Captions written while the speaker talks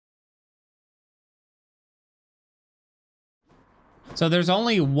So there's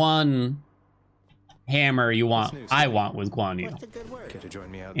only one hammer you want. I want with Guan Yu.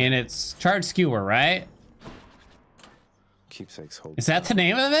 And it's charge skewer, right? Is that the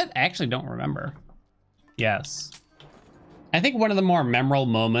name of it? I actually don't remember. Yes. I think one of the more memorable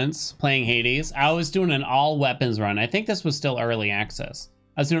moments playing Hades, I was doing an all weapons run. I think this was still early access.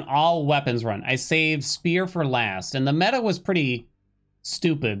 I was doing all weapons run. I saved spear for last, and the meta was pretty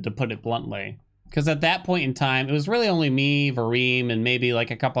stupid, to put it bluntly. Because at that point in time, it was really only me, Vareem, and maybe like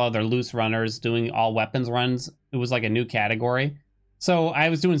a couple other loose runners doing all weapons runs. It was like a new category. So I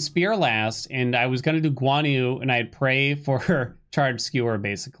was doing spear last, and I was going to do Guan Yu, and I'd pray for charge skewer,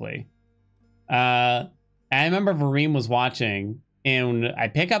 basically. I remember Vareem was watching, and I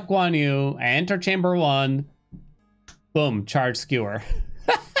pick up Guan Yu, I enter chamber 1, boom, charge skewer.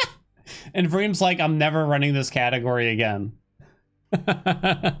 And Vareem's like, I'm never running this category again.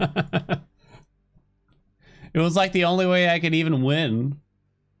 It was like the only way I could even win.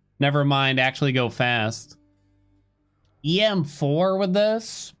 Never mind, actually go fast. EM4 with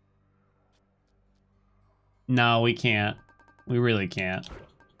this? No, we can't. We really can't.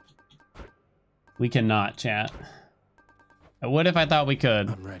 We cannot, chat. I would if I thought we could.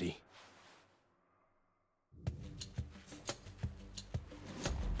 I'm ready.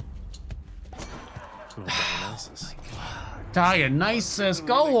 Dionysus,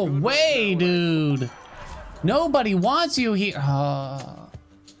 go away, dude. Nobody wants you here.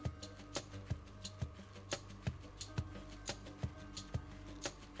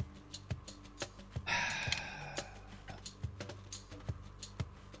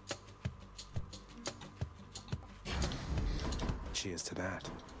 Cheers to that.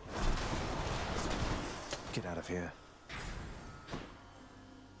 Get out of here.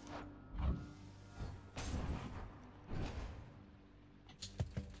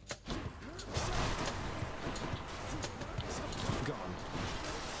 Gone.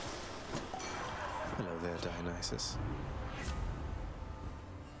 Hello there, Dionysus.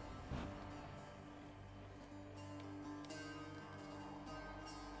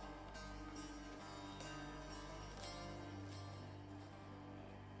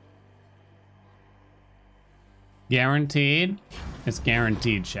 Guaranteed? It's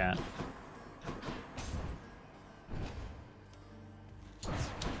guaranteed, chat.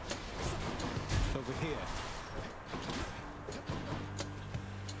 Over here.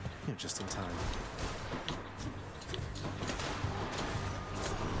 You're just in time.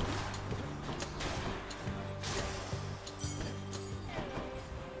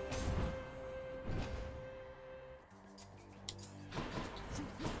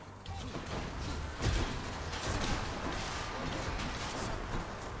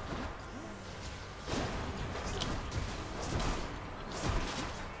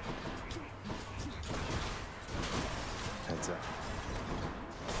 Heads up.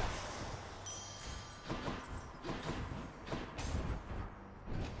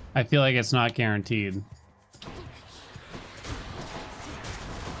 I feel like it's not guaranteed.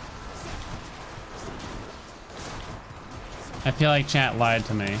 I feel like chat lied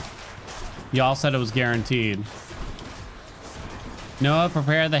to me. Y'all said it was guaranteed. Noah,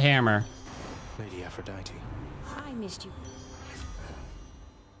 prepare the hammer. Lady Aphrodite. I missed you.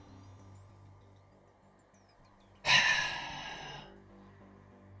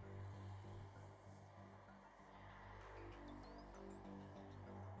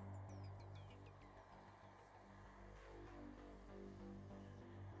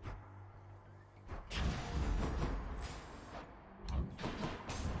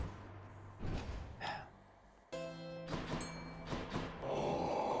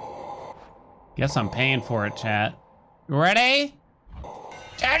 Guess I'm paying for it, chat. Ready?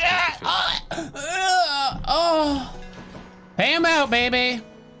 Chat! Oh! Pay him out, baby!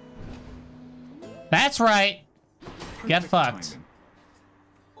 That's right. Get fucked.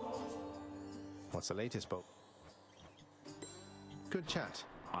 What's the latest, Bo? Good chat.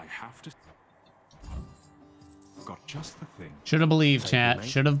 I have to. Got just the thing. Should have believed, chat.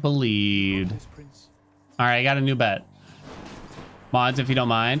 Should have believed. Alright, I got a new bet. Mods, if you don't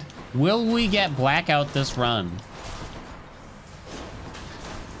mind. Will we get blackout this run?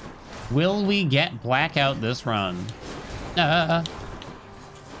 Will we get blackout this run?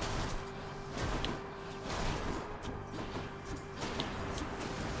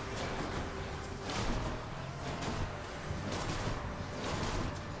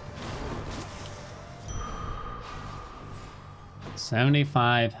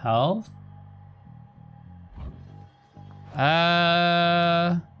 $75 health?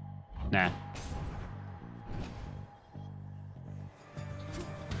 Nah.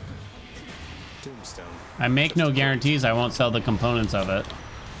 Tombstone. I make no guarantees I won't sell the components of it.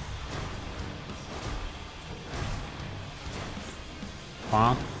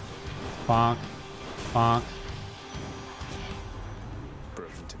 Bonk. Bonk. Bonk.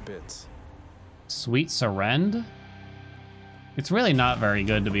 Broken to bits. Sweet Surrend? It's really not very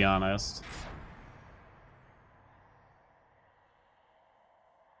good, to be honest.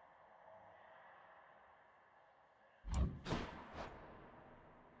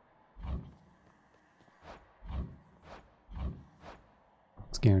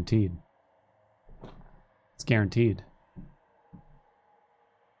 It's guaranteed. It's guaranteed.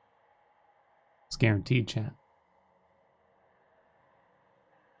 It's guaranteed, chat.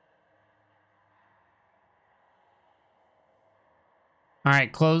 All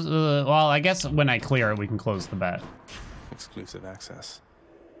right, close. Well, I guess when I clear it, we can close the bet. Exclusive access.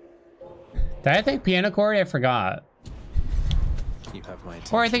 Did I think piano chord? I forgot. You have my attention.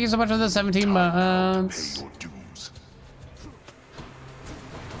 Corey, thank you so much for the 17 months.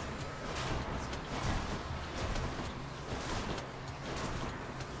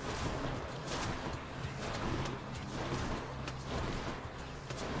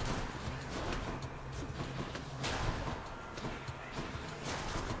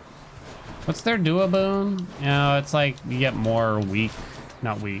 What's their duo boon? You know, it's like you get more weak,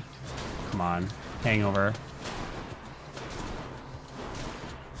 not weak. Come on, hangover.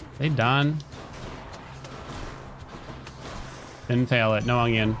 They done? Didn't fail it. No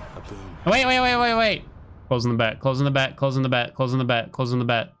onion. Oh, wait. Closing the bet. Closing the bet. Closing the bet. Closing the bet. Closing the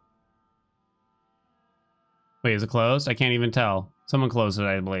bet. Wait, is it closed? I can't even tell. Someone closed it,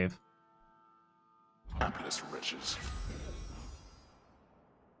 I believe. Hapless wretches.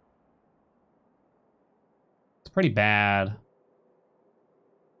 It's pretty bad.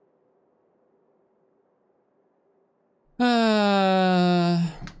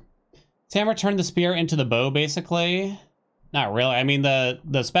 Sam returned the spear into the bow, basically. Not really. I mean,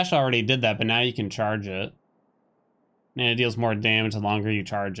 the special already did that, but now you can charge it. And it deals more damage the longer you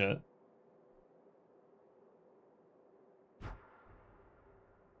charge it.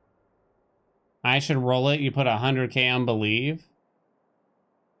 I should roll it. You put 100k on believe.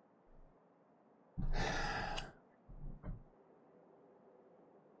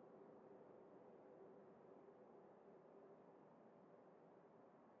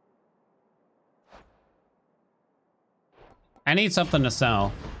 I need something to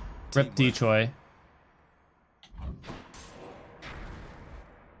sell. Rip Detroit.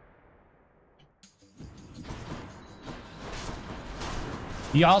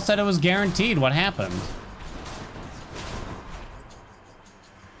 Y'all said it was guaranteed. What happened?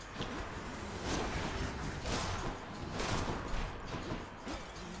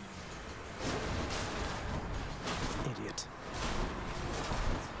 Idiot.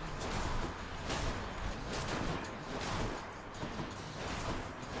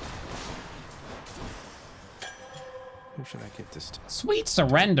 Who should I give this to? Sweet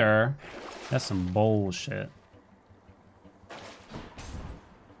surrender. That's some bullshit.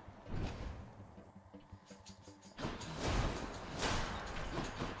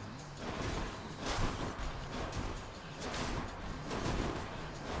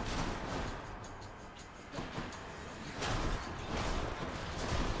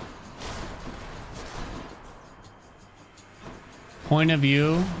 Point of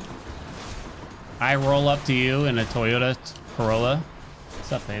view. I roll up to you in a Toyota Corolla.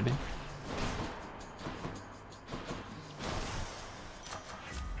 What's up, baby?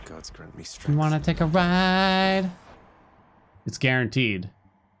 God's grant me strength. You want to take a ride? It's guaranteed.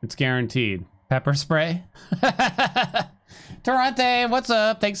 It's guaranteed. Pepper spray? Torrente, what's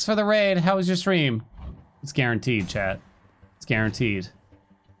up? Thanks for the raid. How was your stream? It's guaranteed, chat. It's guaranteed.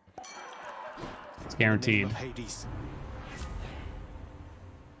 It's guaranteed. Hades.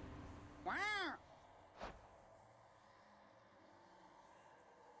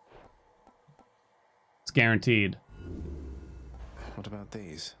 It's guaranteed. What about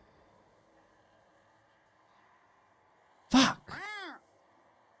these? Fuck.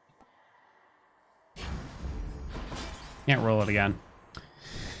 Can't roll it again.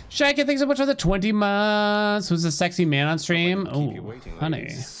 Shaken, thanks so much for the 20 months. Who's a sexy man on stream? Oh, honey.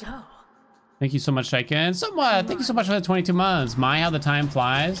 Thank you so much, Shaken. Somewhat. Thank you so much for the 22 months. My, how the time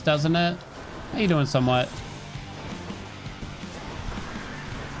flies, doesn't it? How you doing, somewhat?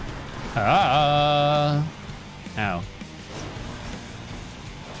 Ow.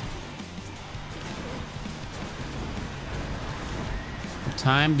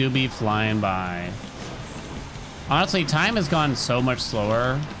 Time do be flying by. Honestly, time has gone so much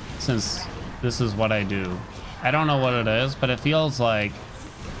slower since this is what I do. I don't know what it is, but it feels like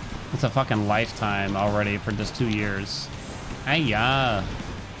It's a fucking lifetime already for just 2 years. Hiya.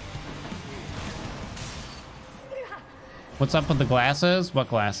 What's up with the glasses? What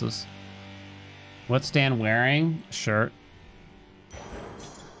glasses? What's Dan wearing? Shirt.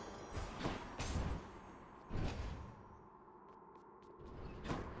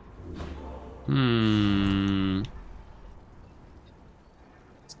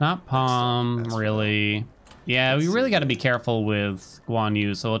 It's not Palm, really. Yeah, we really got to be careful with Guan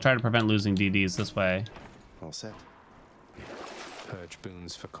Yu, so we'll try to prevent losing DDs this way. All set. Purge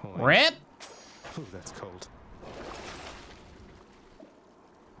boons for coin. RIP! Ooh, that's cold.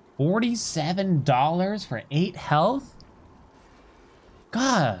 $47 for 8 health?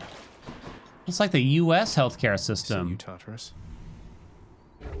 God. It's like the US healthcare See you, system. Tartarus.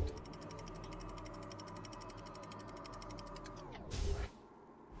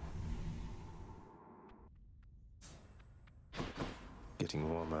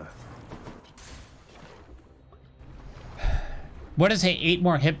 Getting warmer. What does 8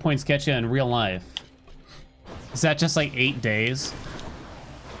 more hit points get you in real life? Is that just like 8 days?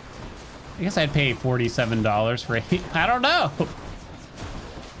 I guess I'd pay $47 for 8. I don't know.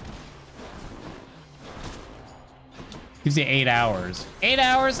 Gives you 8 hours. 8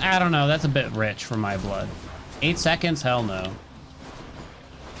 hours? I don't know. That's a bit rich for my blood. 8 seconds? Hell no.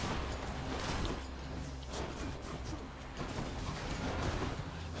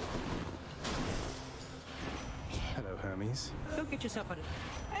 Hello, Hermes. Don't get yourself out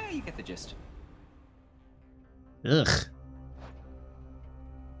of... you get the gist. Ugh.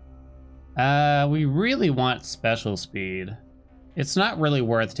 We really want special speed. It's not really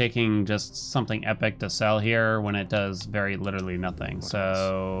worth taking just something epic to sell here when it does very literally nothing.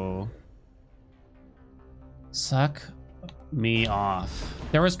 So suck me off.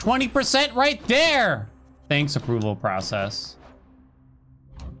 There was 20% right there. Thanks, approval process.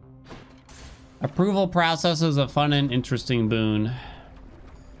 Approval process is a fun and interesting boon.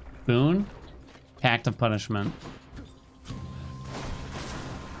 Boon? Pact of punishment.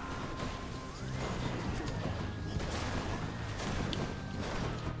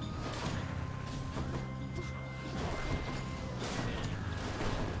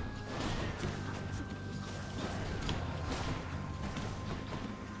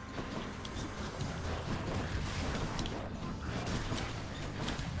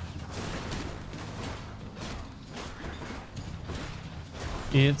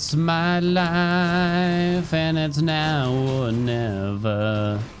 It's my life, and it's now or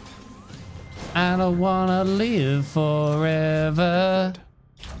never. I don't wanna live forever.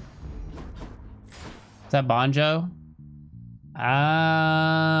 Is that Banjo?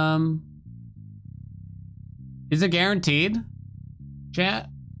 Is it guaranteed? Chat?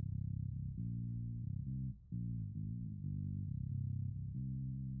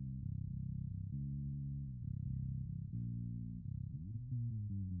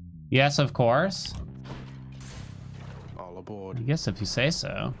 Yes, of course. All aboard. I guess if you say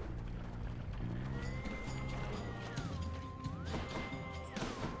so.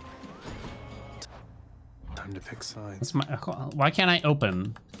 Time to pick sides. That's my, why can't I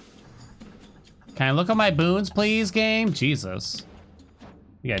open? Can I look at my boons, please, game? Jesus.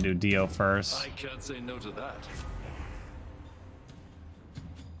 You gotta do Dio first. I can't say no to that.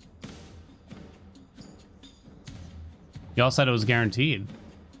 Y'all said it was guaranteed.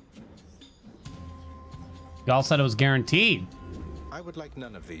 Y'all said it was guaranteed. I would like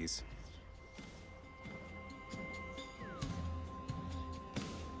none of these.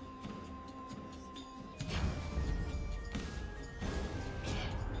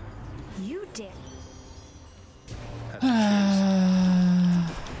 You did. Had to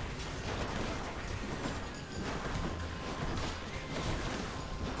choose.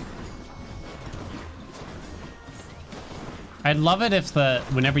 I'd love it if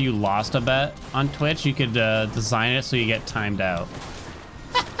whenever you lost a bet on Twitch, you could design it so you get timed out.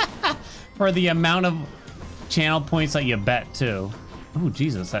 For the amount of channel points that you bet too. Oh,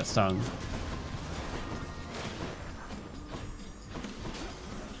 Jesus, that stung.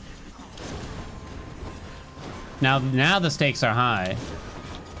 Now the stakes are high.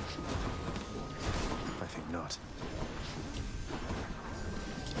 I think not.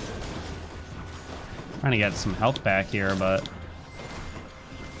 Trying to get some health back here, but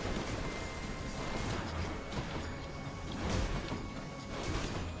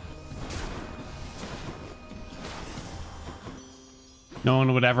no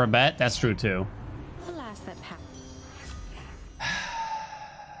one would ever bet. That's true too. Alas, that path.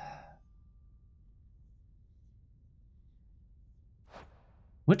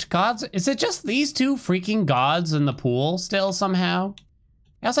 Which gods? Is it just these two freaking gods in the pool still somehow?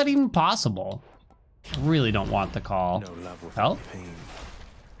 How's that even possible? I really don't want the call. No love without Help? pain.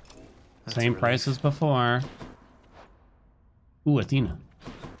 That's Same a price relief. as before. Ooh, Athena.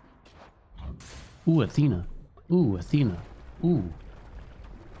 Ooh, Athena. Ooh, Athena. Ooh.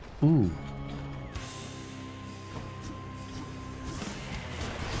 Ooh.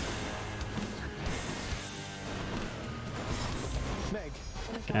 Meg,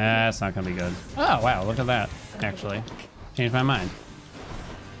 That's not gonna be good. Oh, wow, look at that, actually. Changed my mind.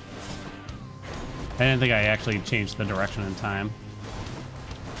 I didn't think I actually changed the direction in time.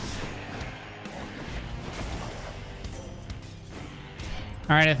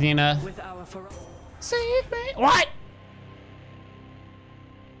 All right, Athena. With our Save me. What?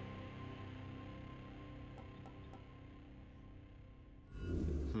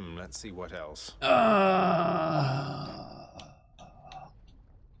 let's see what else.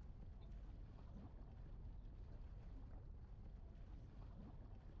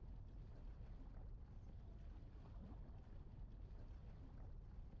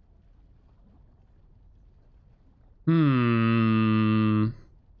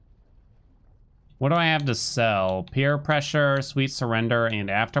 What do I have to sell? Peer pressure, sweet surrender, and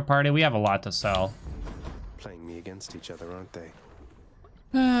after party. We have a lot to sell. Playing me against each other, aren't they?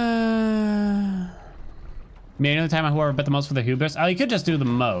 Maybe another time whoever bet the most for the hubris. Oh, you could just do the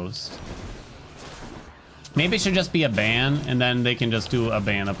most. Maybe it should just be a ban, and then they can just do a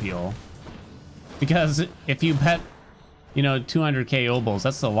ban appeal. Because if you bet, you know, 200k obols,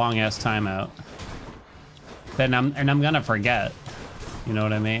 that's a long ass timeout. Then I'm gonna forget. You know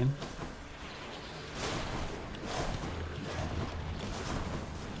what I mean?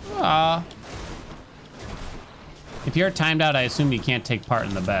 Aw. If you're timed out, I assume you can't take part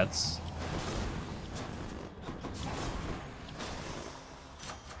in the bets.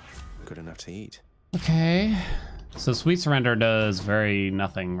 Good enough to eat. Okay. So Sweet Surrender does very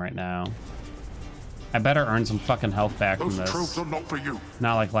nothing right now. I better earn some fucking health back from Those tropes this. are not for you.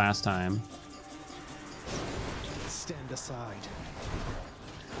 Not like last time. Stand aside.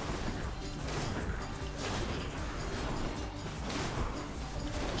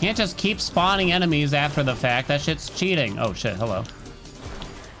 Can't just keep spawning enemies after the fact. That shit's cheating. Oh shit, hello.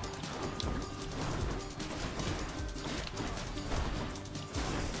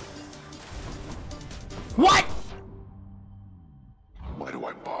 What? Why do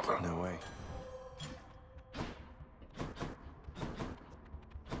I bother? No way.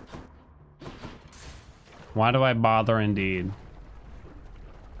 Why do I bother indeed?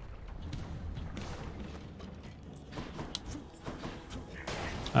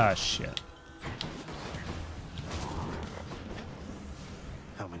 Ah, shit.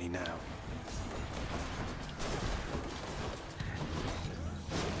 How many now?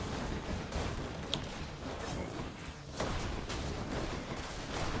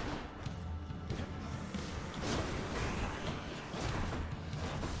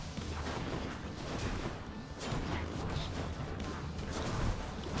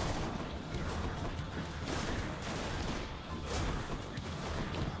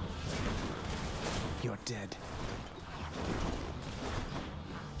 You're dead.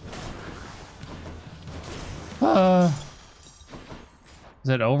 Is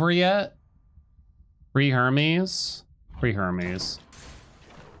it over yet? Free Hermes? Free Hermes.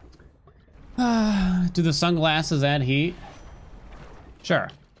 Do the sunglasses add heat? Sure.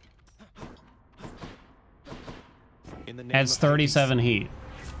 In the name Adds of 37 heat.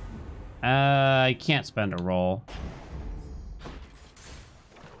 I can't spend a roll.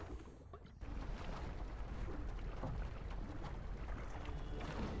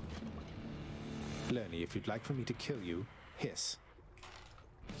 Lenny, if you'd like for me to kill you, hiss.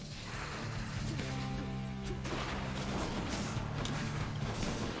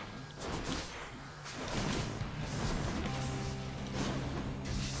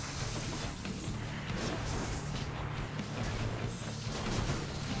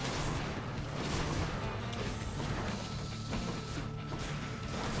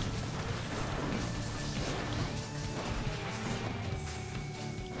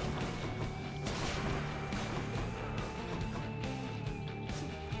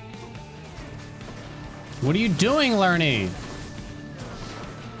 What are you doing, Lerny?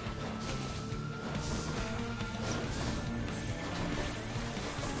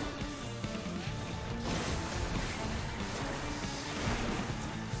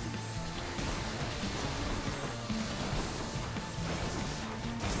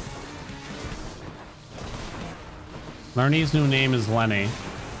 Lerny's new name is Lenny,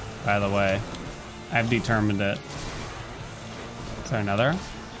 by the way. I've determined it. Is there another?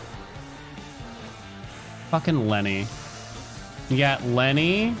 Fucking Lenny. You got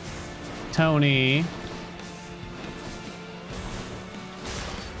Lenny, Tony,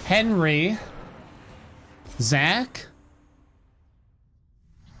 Henry, Zach.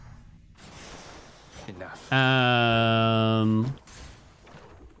 Enough.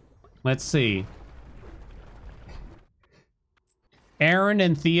 Let's see. Aaron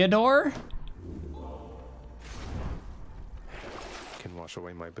and Theodore? Can wash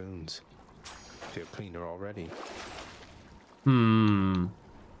away my boons. Feel cleaner already.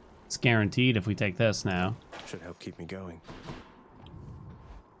 It's guaranteed if we take this now. Should help keep me going.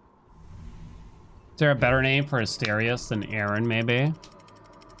 Is there a better name for Asterius than Aaron, maybe?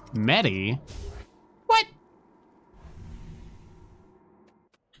 Medi? What?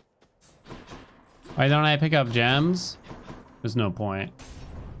 Why don't I pick up gems? There's no point.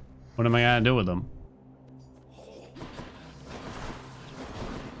 What am I gonna do with them?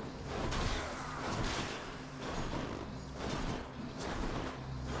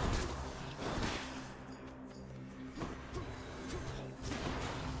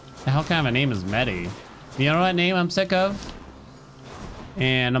 The hell kind of a name is Medi? You know what name I'm sick of?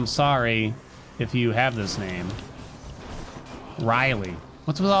 And I'm sorry if you have this name. Riley.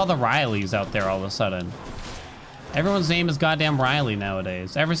 What's with all the Rileys out there all of a sudden? Everyone's name is goddamn Riley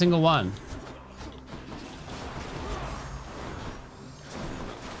nowadays. Every single one.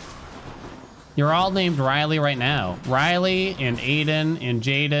 You're all named Riley right now. Riley and Aiden and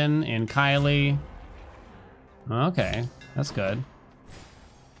Jaden and Kylie. Okay, that's good.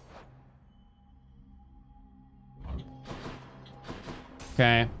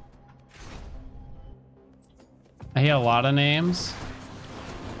 Okay. I hate a lot of names.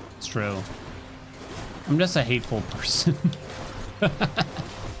 It's true. I'm just a hateful person.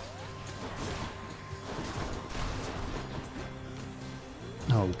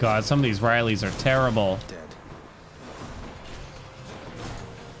 Oh god, some of these Rileys are terrible. Dead.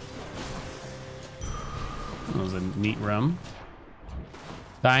 That was a neat room.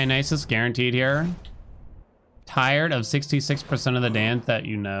 Dionysus guaranteed here. Tired of 66% of the dance that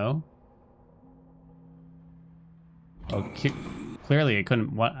you know. Okay. Clearly it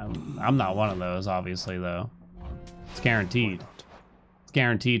couldn't. What? I'm not one of those, obviously, though. It's guaranteed. It's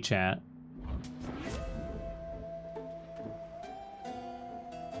guaranteed, chat.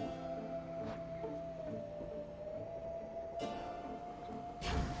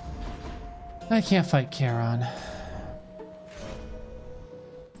 I can't fight Charon.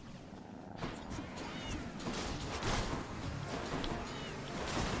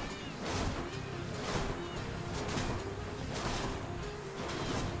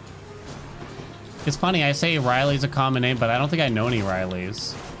 It's funny, I say Riley's a common name, but I don't think I know any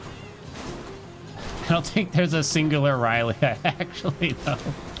Rileys. I don't think there's a singular Riley I actually know.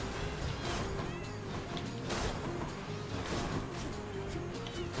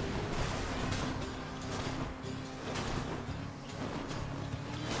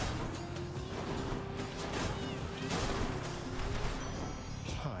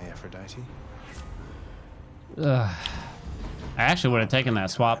 Hi, Aphrodite. Ugh. I actually would have taken that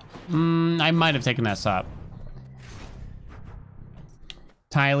swap. I might have taken that swap.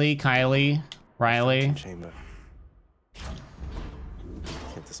 Tylee, Kylie, Riley. Chamber.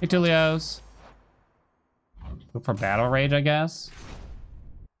 Hey, Tulios. Go for battle rage, I guess.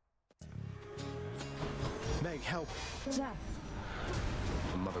 Meg, help! The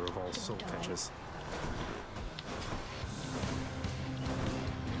mother of all soul catchers.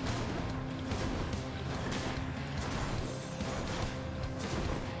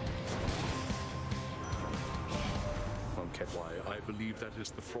 Why, I believe that is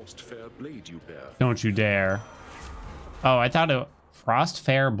the Frostfair blade you bear. Don't you dare. Oh, I thought it...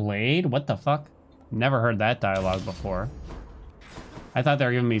 Frostfair blade? What the fuck? Never heard that dialogue before. I thought they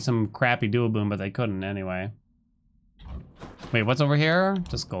were giving me some crappy dual-boom, but they couldn't anyway. Wait, what's over here?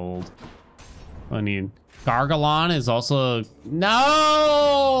 Just gold. I need... Gargalon is also...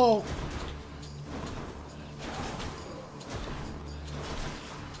 No!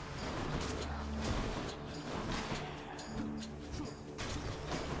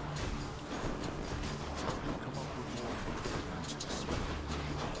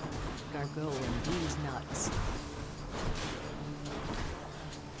 Gargoyle and these nuts.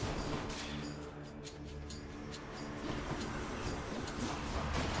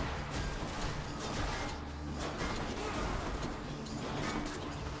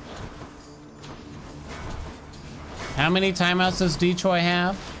 How many timeouts does Detroit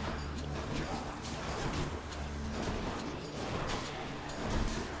have?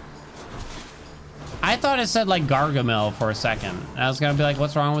 I thought it said like Gargamel for a second. I was gonna be like,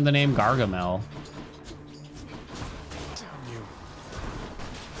 what's wrong with the name Gargamel? Damn you.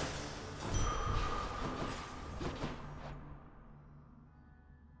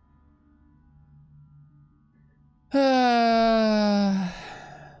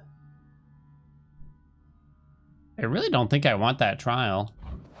 actually don't think I want that trial.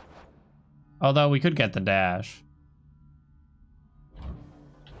 Although we could get the dash.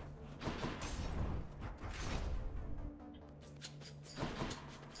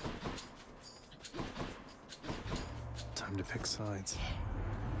 Time to pick sides.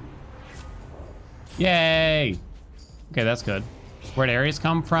 Yay! Okay, that's good. Where'd Ares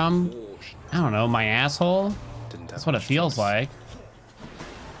come from? I don't know, my asshole? That's what it feels like.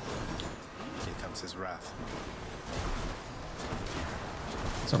 Here comes his wrath.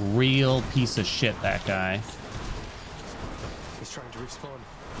 It's a real piece of shit, that guy. He's trying to respawn.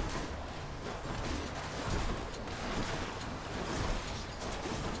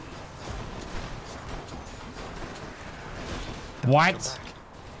 What?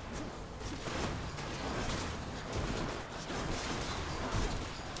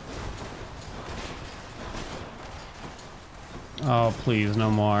 Oh, please, no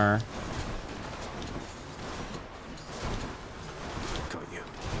more. Got you.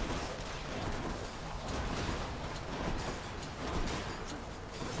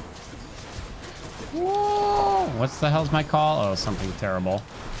 Whoa! What's the hell's my call? Oh, something terrible.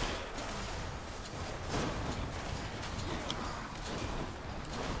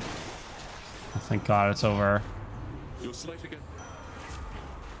 Oh, thank God it's over. You're slight again.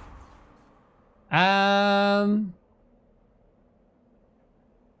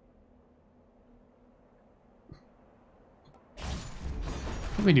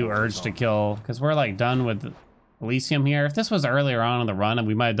 We do urge to kill because we're like done with Elysium here. If this was earlier on in the run,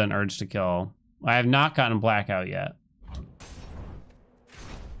 we might have done urge to kill. I have not gotten blackout yet.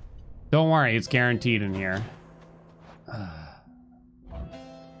 Don't worry, it's guaranteed in here. I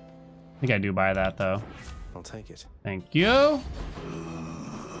think I do buy that though. I'll take it. Thank you.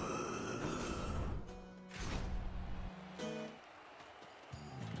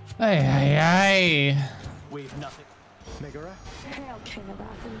 Hey, hey, hey. We've nothing. Megara? Hail, King of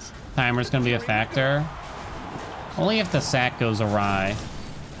Athens. Timer's gonna be a factor. Only if the sack goes awry.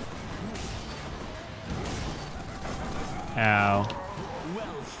 Ow.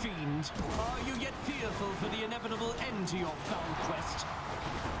 Well, fiend, are you yet fearful for the inevitable end to your foul quest?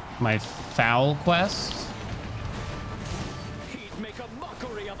 My foul quest? He'd make a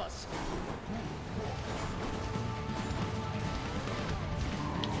mockery of us.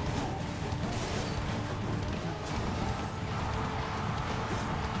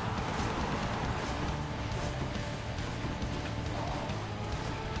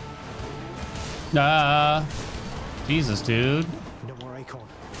 Jesus, dude. No more Acorn.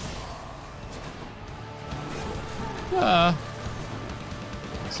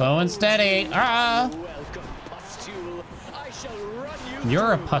 Slow and steady. Welcome, pustule. I shall run you.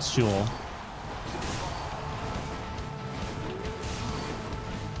 You're a pustule.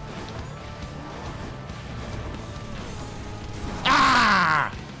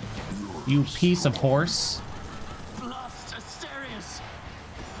 Ah! You piece of horse. Blast Asterius.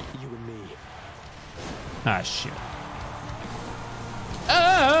 You and me. Ah, shit.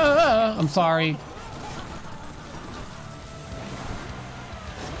 I'm sorry.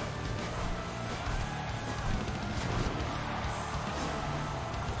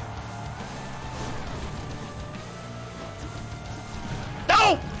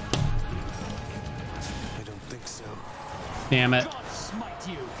 No! I don't think so. Damn it. God smite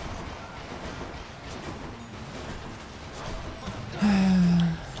you.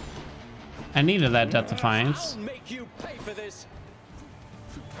 I needed that Death Defiance. I'll make you pay for this.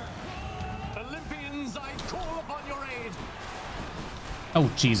 Olympians, I call upon your aid.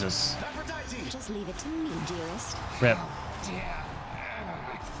 Oh, Jesus. Just leave it to me, dearest. Rip.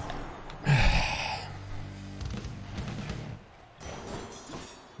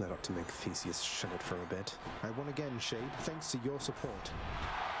 That ought to make Theseus shut it for a bit. I won again, Shade, thanks to your support.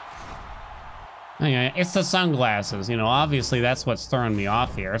 Anyway, it's the sunglasses, you know, obviously that's what's throwing me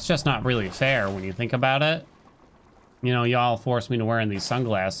off here. It's just not really fair when you think about it. You know, y'all forced me to wearing these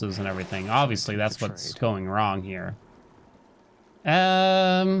sunglasses and everything. Obviously, that's what's going wrong here.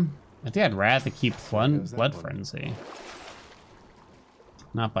 I think I'd rather keep Blood Frenzy.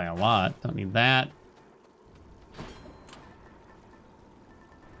 Not by a lot. Don't need that.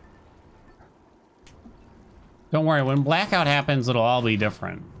 Don't worry, when Blackout happens, it'll all be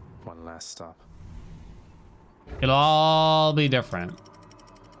different. One last stop. It'll all be different.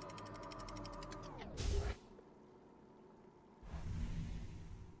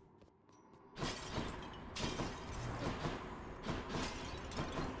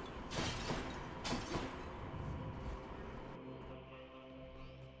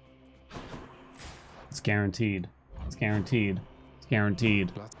 It's guaranteed. It's guaranteed. It's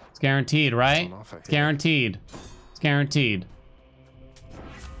guaranteed. It's guaranteed, right? It's guaranteed. It's Guaranteed.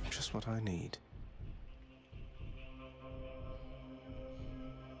 Just what I need.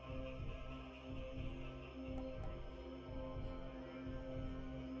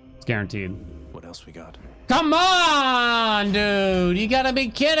 It's guaranteed. What else we got? Come on, dude. You gotta be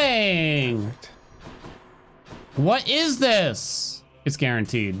kidding. What is this? It's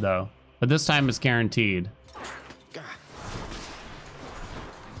guaranteed, though. But this time it's guaranteed. Gah.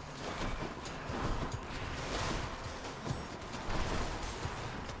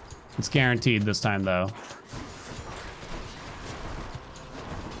 It's guaranteed this time, though.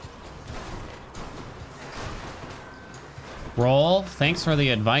 Roll. Thanks for the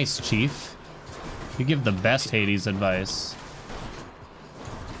advice, Chief. You give the best Hades advice.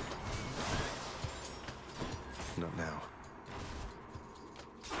 Not now.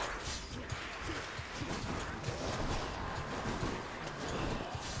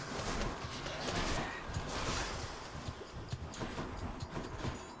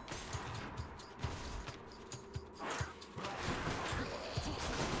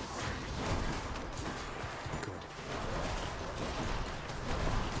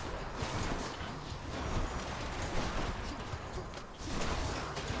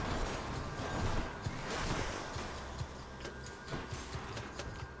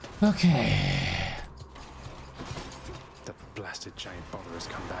 Okay. The blasted giant bother has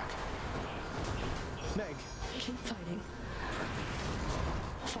come back. Meg! Keep fighting.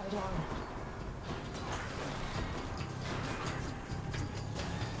 Fight on.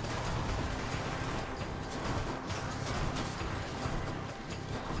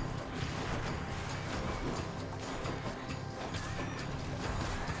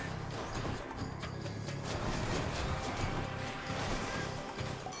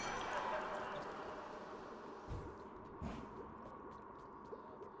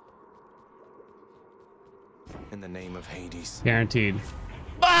 In the name of Hades. Guaranteed.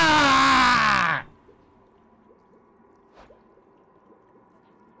 Ah!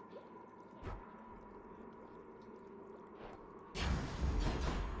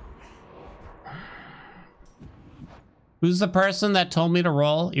 Who's the person that told me to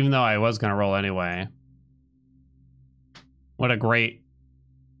roll? Even though I was gonna roll anyway. What a great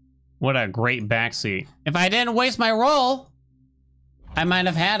backseat. If I didn't waste my roll, I might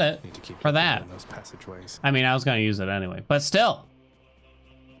have had it Need to keep for that. in those passageways. I mean, I was gonna use it anyway, but still.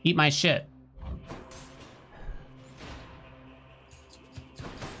 Eat my shit.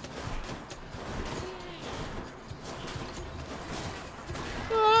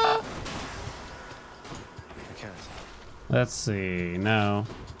 Ah. I can't. Let's see, no.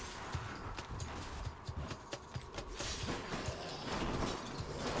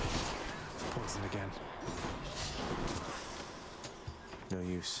 Poison again. No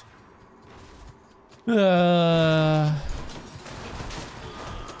use.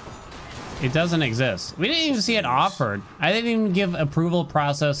 It doesn't exist. We didn't even see it offered. I didn't even give approval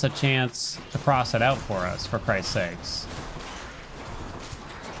process a chance to cross it out for us, for Christ's sakes.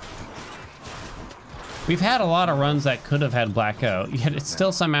 We've had a lot of runs that could have had blackout, yet it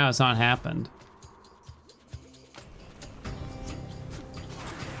still somehow has not happened.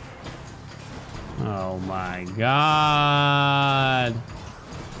 Oh my god.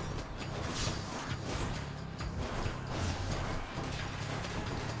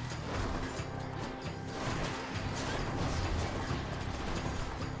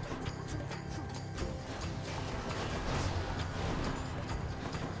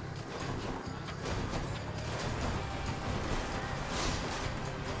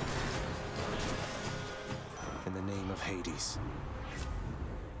 In the name of Hades.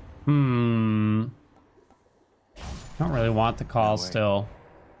 Don't really want the call still.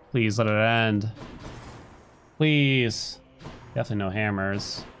 Please let it end. Please. Definitely no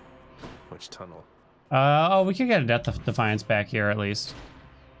hammers. Which tunnel? Oh, we could get a Death of Defiance back here at least.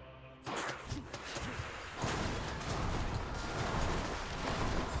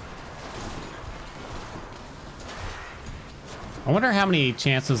 I wonder how many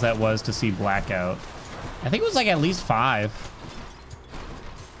chances that was to see blackout. I think it was like at least 5.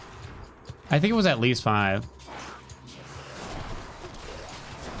 I think it was at least 5.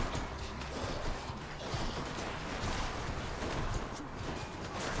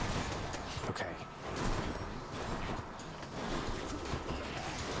 Okay.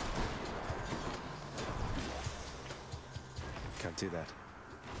 Can't do that.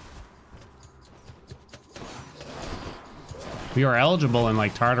 We were eligible in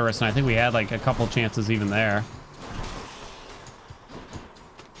like Tartarus, and I think we had like a couple chances even there.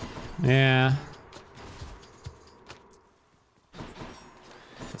 Yeah.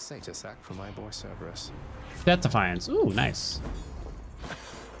 A status act for my boy Cerberus. Death Defiance. Ooh, nice.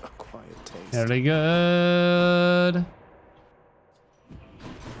 A quiet taste. Very good.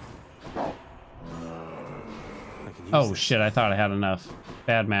 Oh shit, I thought I had enough.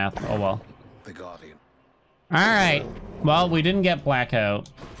 Bad math. Oh well. The Guardian. Alright. Well, we didn't get Blackout.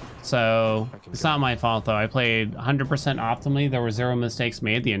 So, it's not my fault though. I played 100% optimally. There were 0 mistakes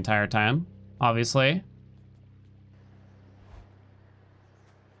made the entire time, obviously.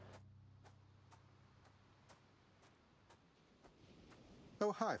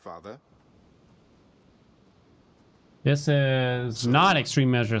 Oh, hi, Father. This is not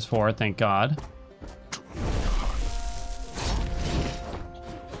Extreme Measures 4, thank God.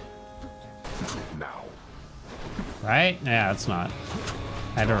 Now. Right? Yeah, it's not.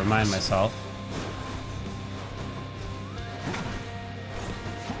 I had to remind myself.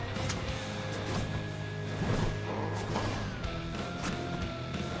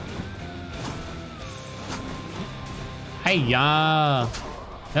 Hey-ya!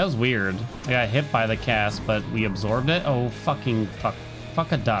 That was weird. I got hit by the cast, but we absorbed it? Oh, fucking fuck.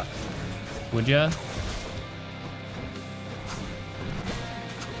 Fuck a duck. Would ya?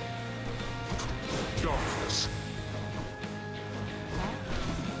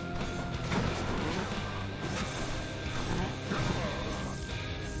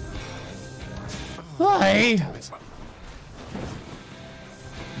 Why?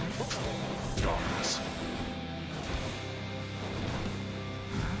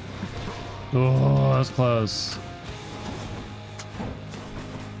 Oh, that was close.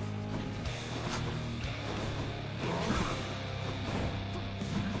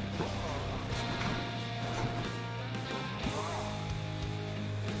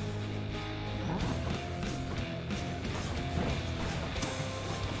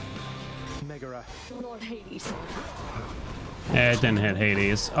 Megara. Lord Hades. Eh, it didn't hit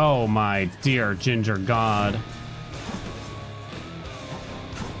Hades. Oh my dear ginger god.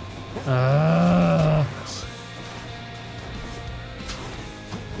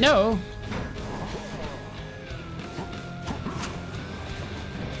 No.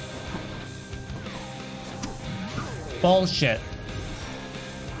 Bullshit.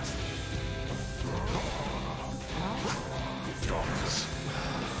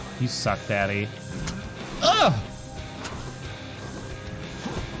 You suck, daddy. Ugh!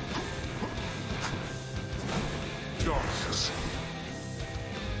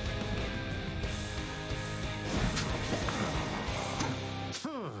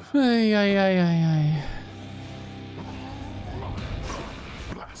 Ay, ay, ay, ay, ay.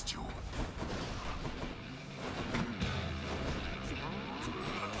 Blast you.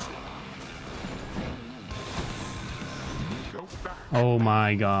 Oh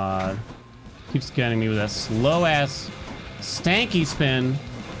my god. Keeps getting me with that slow ass stanky spin.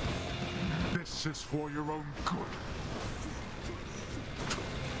 This is for your own good.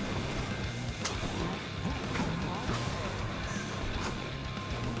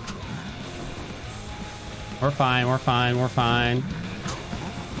 We're fine, we're fine, we're fine.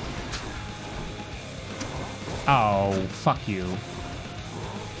 Oh, fuck you.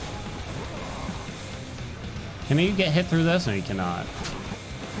 Can you get hit through this? No, you cannot.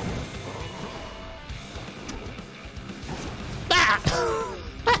 Ah!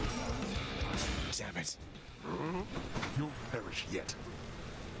 Damn it. You'll perish yet.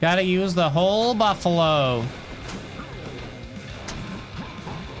 Gotta use the whole buffalo.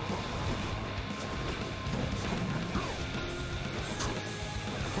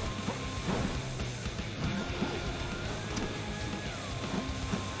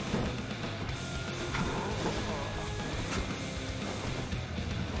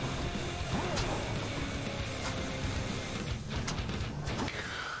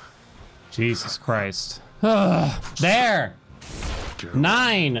 Jesus Christ. There!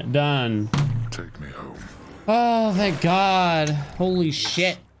 9 done. Take me home. Oh, thank God. Holy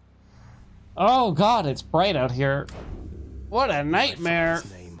shit. Oh, God, it's bright out here. What a nightmare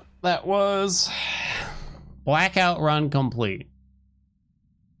that was. Blackout run complete.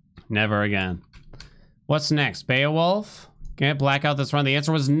 Never again. What's next? Beowulf? Can I black out this run? The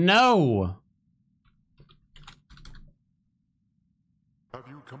answer was no.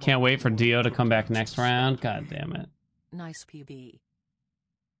 Can't wait for Dio to come back next round. God damn it. Nice PB.